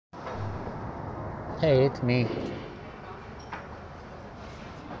Hey, it's me.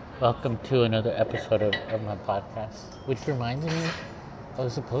 Welcome to another episode of my podcast. Which reminds me, I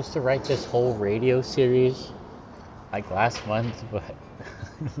was supposed to write this whole radio series like last month, but I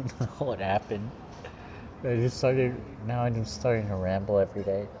don't know what happened. I'm just starting to ramble every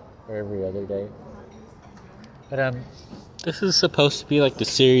day or every other day. But this is supposed to be like the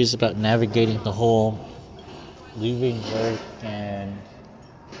series about navigating the whole leaving work and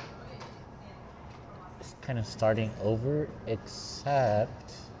kind of starting over,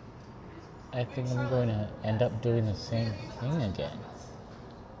 except I think I'm going to end up doing the same thing again.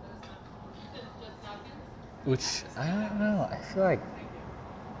 Which, I don't know, I feel like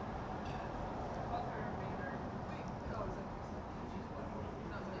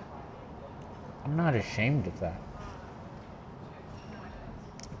I'm not ashamed of that.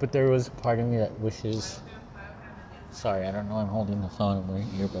 But there was a part of me that wishes... Sorry, I don't know, I'm holding the phone and wearing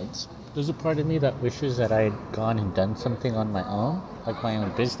earbuds. There's a part of me that wishes that I had gone and done something on my own, like my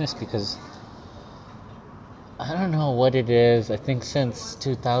own business, because I don't know what it is. I think since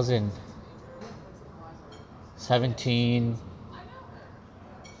 2017,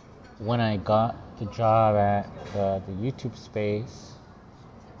 when I got the job at the YouTube space,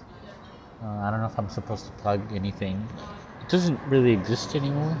 I don't know if I'm supposed to plug anything. It doesn't really exist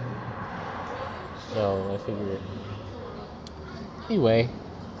anymore, so I figured. Anyway,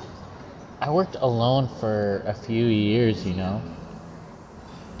 I worked alone for a few years, and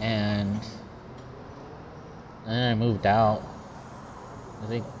then I moved out, I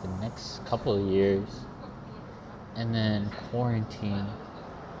think the next couple of years, and then quarantine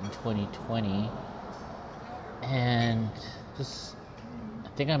in 2020, and I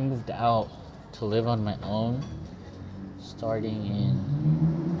think I moved out to live on my own starting in,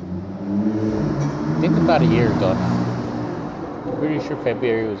 I think about a year ago now. I'm pretty sure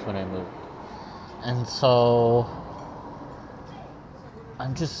February was when I moved. And so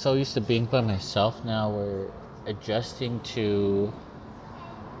I'm just so used to being by myself now, where adjusting to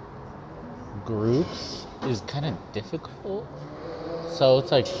groups is kind of difficult. So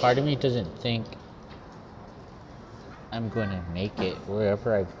it's like part of me doesn't think I'm going to make it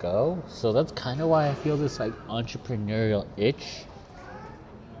wherever I go. So that's kind of why I feel this like entrepreneurial itch.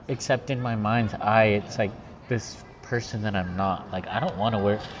 Except in my mind's eye, it's like this person that I'm not. Like, I don't want to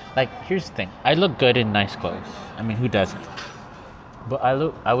wear... Like, here's the thing. I look good in nice clothes. I mean, who doesn't? But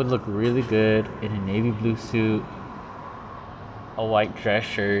I would look really good in a navy blue suit, a white dress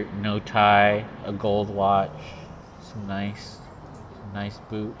shirt, no tie, a gold watch, some nice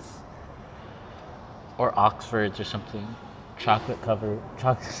boots, or Oxfords or something, chocolate colored,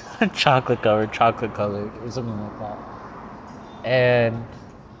 or something like that. And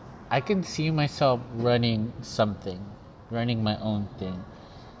I can see myself running my own thing.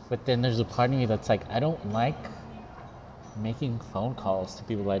 But then there's a part of me that's like, I don't like making phone calls to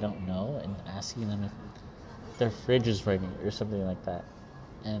people I don't know and asking them if their fridge is running or something like that.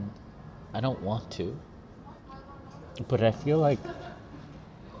 And I don't want to. But I feel like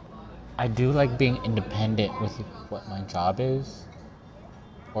I do like being independent with what my job is,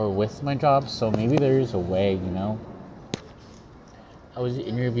 or with my job, so maybe there is a way, I was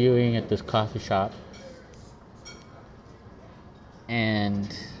interviewing at this coffee shop,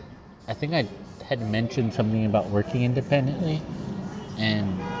 and I think I had mentioned something about working independently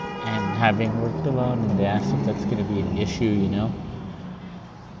and having worked alone, and they asked if that's going to be an issue,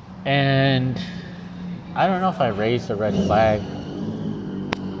 And I don't know if I raised a red flag.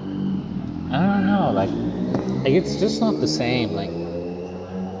 I don't know, like it's just not the same. Like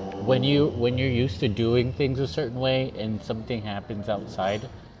when you're used to doing things a certain way and something happens outside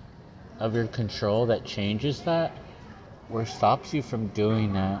of your control that changes that, or stops you from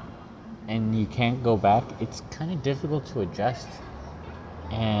doing that, and you can't go back, it's kind of difficult to adjust.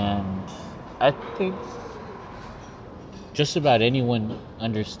 And I think just about anyone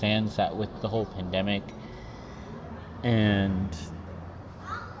understands that with the whole pandemic and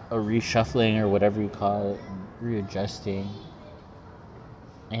a reshuffling or whatever you call it, and readjusting.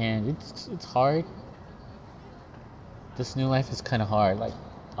 And it's hard. This new life is kind of hard. Like,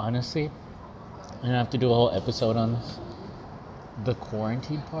 honestly, I'm gonna have to do a whole episode on this. The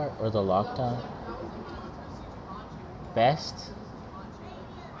quarantine part, or the lockdown. Best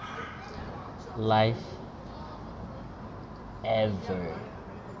life ever.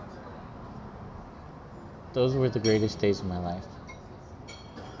 Those were the greatest days of my life.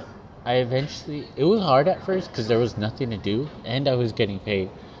 It was hard at first because there was nothing to do and I was getting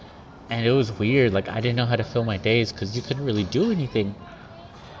paid. And it was weird, like I didn't know how to fill my days because you couldn't really do anything.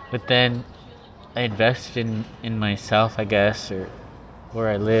 But then I invested in myself, I guess, or where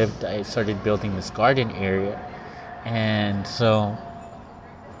I lived, I started building this garden area. And so,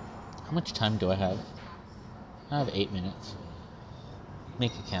 how much time do I have? I have 8 minutes.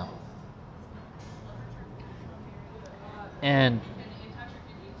 Make it count. And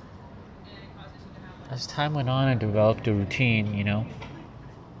as time went on, I developed a routine,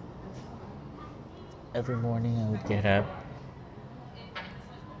 Every morning I would get up,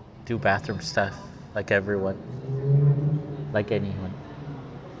 do bathroom stuff like everyone, like anyone.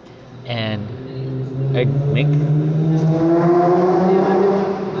 And I'd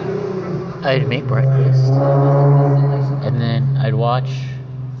make breakfast, and then I'd watch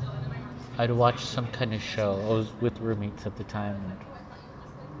some kind of show. I was with roommates at the time.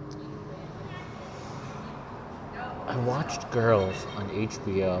 I watched Girls on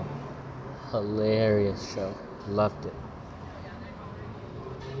HBO. Hilarious show. Loved it.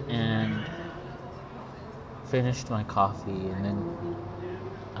 And finished my coffee, and then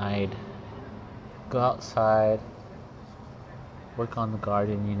I'd go outside, work on the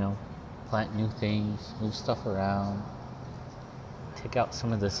garden, plant new things, move stuff around, take out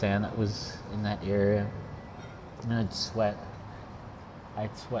some of the sand that was in that area, and I'd sweat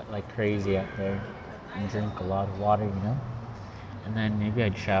like crazy out there and drink a lot of water, and then maybe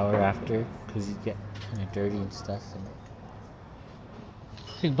I'd shower after, because you'd get kind of dirty and stuff. And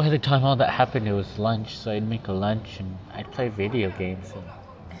I think by the time all that happened, it was lunch, so I'd make a lunch and I'd play video games. And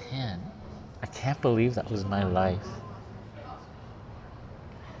man, I can't believe that was my life.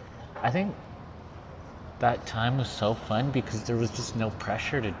 I think that time was so fun because there was just no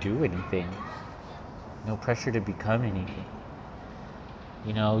pressure to do anything, no pressure to become anything.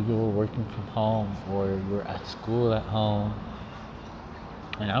 You were working from home, or you were at school at home.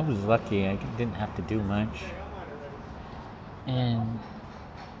 And I was lucky, I didn't have to do much. And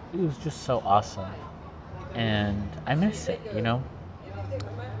it was just so awesome. And I miss it, And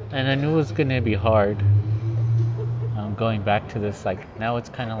I knew it was going to be hard. Going back to this, now it's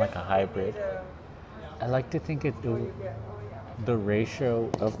kind of like a hybrid. I like to think the ratio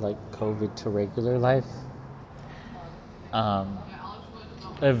of COVID to regular life.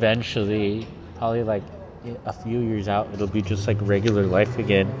 Eventually, probably a few years out, it'll be just like regular life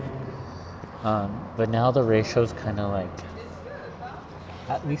again. But now the ratio is kind of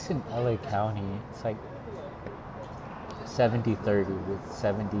at least in LA County, it's 70-30, with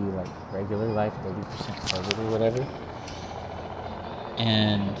 70 regular life, 30% COVID or whatever.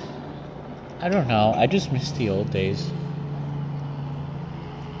 And I don't know, I just miss the old days.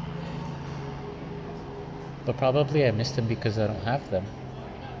 But probably I miss them because I don't have them.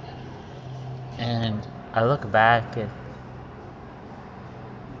 And I look back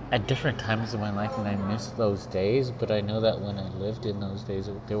at different times in my life, and I miss those days, but I know that when I lived in those days,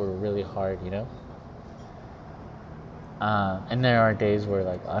 they were really hard, And there are days where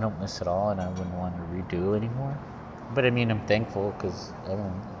I don't miss it all and I wouldn't want to redo anymore. But I mean, I'm thankful because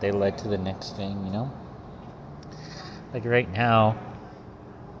they led to the next thing, Right now,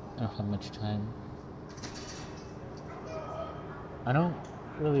 I don't have much time. I don't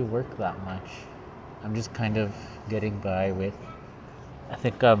really work that much. I'm just kind of getting by with, I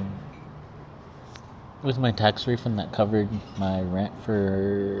think, with my tax refund that covered my rent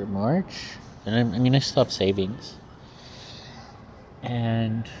for March. And I still have savings.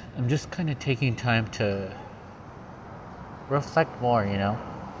 And I'm just kind of taking time to reflect more,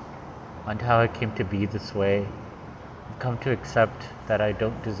 on how I came to be this way. I've come to accept that I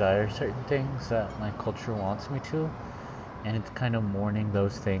don't desire certain things that my culture wants me to. And it's kind of mourning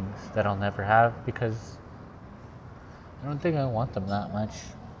those things that I'll never have, because I don't think I want them that much.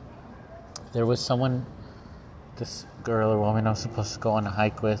 There was this girl or woman I was supposed to go on a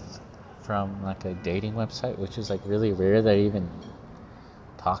hike with from a dating website, which is really rare that I even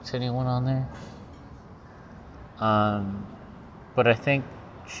talk to anyone on there. But I think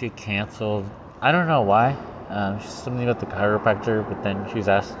she canceled. I don't know why. She's something about the chiropractor, but then she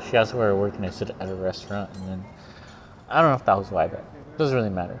asked where I work, and I said at a restaurant, and then I don't know if that was why, but it doesn't really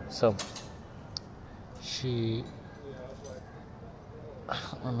matter. So I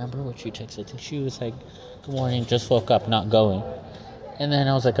don't remember what she texted. I think she was like, "Good morning, just woke up, not going." And then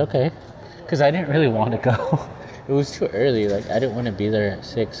I was like, okay, because I didn't really want to go. It was too early. I didn't want to be there at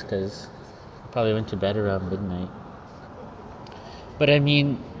 6 because I probably went to bed around midnight. But I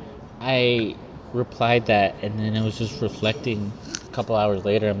mean, I replied that, and then I was just reflecting a couple hours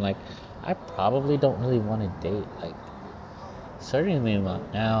later. I'm like, I probably don't really want to date. Certainly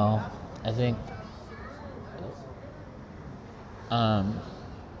not now. I think I'm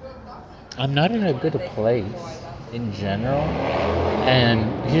not in a good place in general.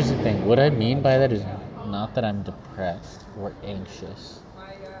 And here's the thing, what I mean by that is not that I'm depressed or anxious.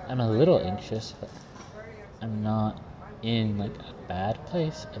 I'm a little anxious, but I'm not in like a bad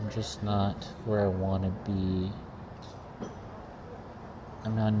place. I'm just not where I want to be.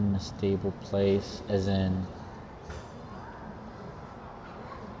 I'm not in a stable place, as in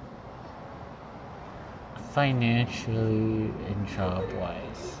financially and job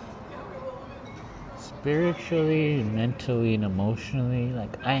wise. Spiritually, mentally, and emotionally,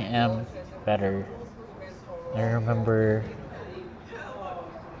 like I am better. I remember,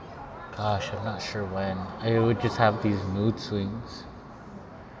 gosh, I'm not sure when. I would just have these mood swings.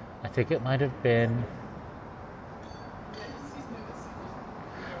 I think it might have been,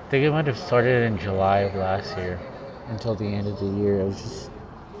 I think it might have started in July of last year until the end of the year. It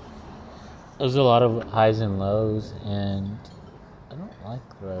was a lot of highs and lows, and I don't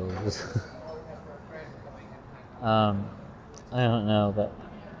like those. I don't know, but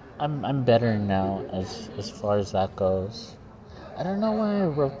I'm better now as far as that goes. I don't know why I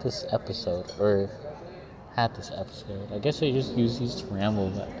wrote this episode or had this episode. I guess I just use these to ramble,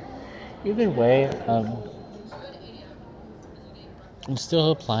 but either way, I'm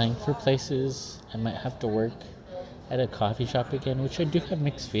still applying for places. I might have to work at a coffee shop again, which I do have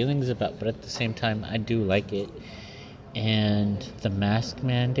mixed feelings about, but at the same time, I do like it. And the mask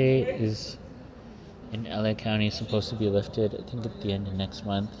mandate is in LA County is supposed to be lifted, I think at the end of next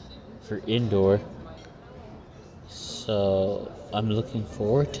month for indoor. So I'm looking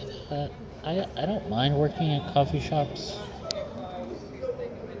forward to that. I don't mind working at coffee shops.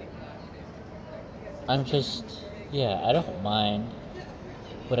 I don't mind.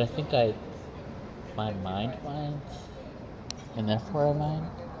 But I think my mind minds, and therefore I mind.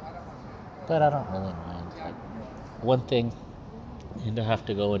 But I don't really mind. Like, one thing, and I have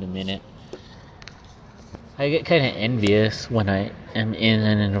to go in a minute. I get kind of envious when I am in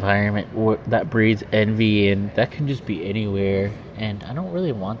an environment that breeds envy, and that can just be anywhere. And I don't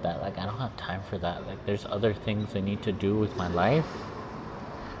really want that. Like, I don't have time for that. Like, there's other things I need to do with my life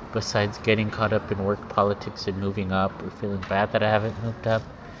besides getting caught up in work politics and moving up, or feeling bad that I haven't moved up.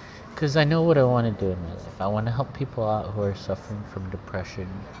 Because I know what I want to do in my life. I want to help people out who are suffering from depression,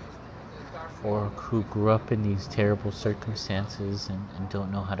 or who grew up in these terrible circumstances and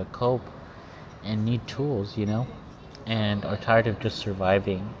don't know how to cope and need tools, and are tired of just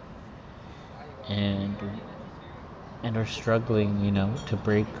surviving and are struggling, to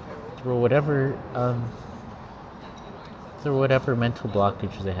break through whatever mental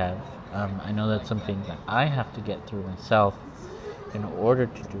blockage they have. I know that's something that I have to get through myself in order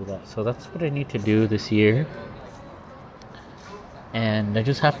to do that. So that's what I need to do this year. And I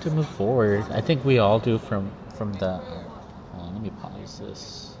just have to move forward. I think we all do from the... let me pause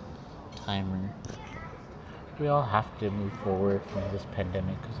this timer. We all have to move forward from this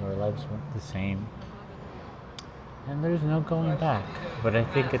pandemic because our lives weren't the same. And there's no going back. But I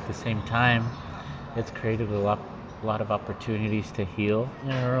think at the same time, it's created a lot of opportunities to heal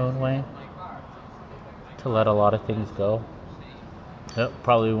in our own way. To let a lot of things go that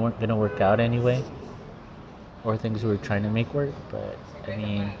probably weren't going to work out anyway. Or things we were trying to make work. But, I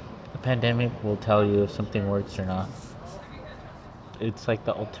mean, the pandemic will tell you if something works or not. It's like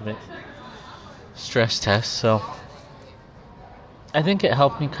the ultimate stress test. So I think it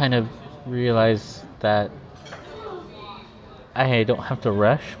helped me kind of realize that I don't have to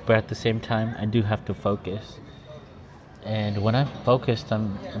rush, but at the same time I do have to focus. And when I'm focused,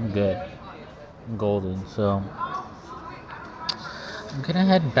 I'm good. I'm golden. So I'm gonna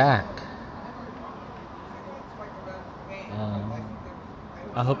head back.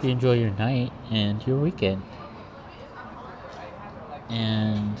 I hope you enjoy your night and your weekend.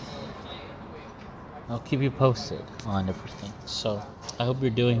 And I'll keep you posted on everything. So I hope you're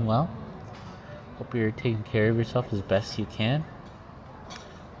doing well. Hope you're taking care of yourself as best you can.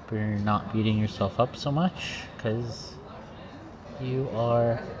 Hope you're not beating yourself up so much, because you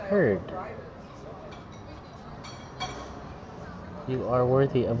are heard. You are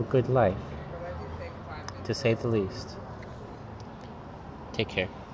worthy of a good life, to say the least. Take care.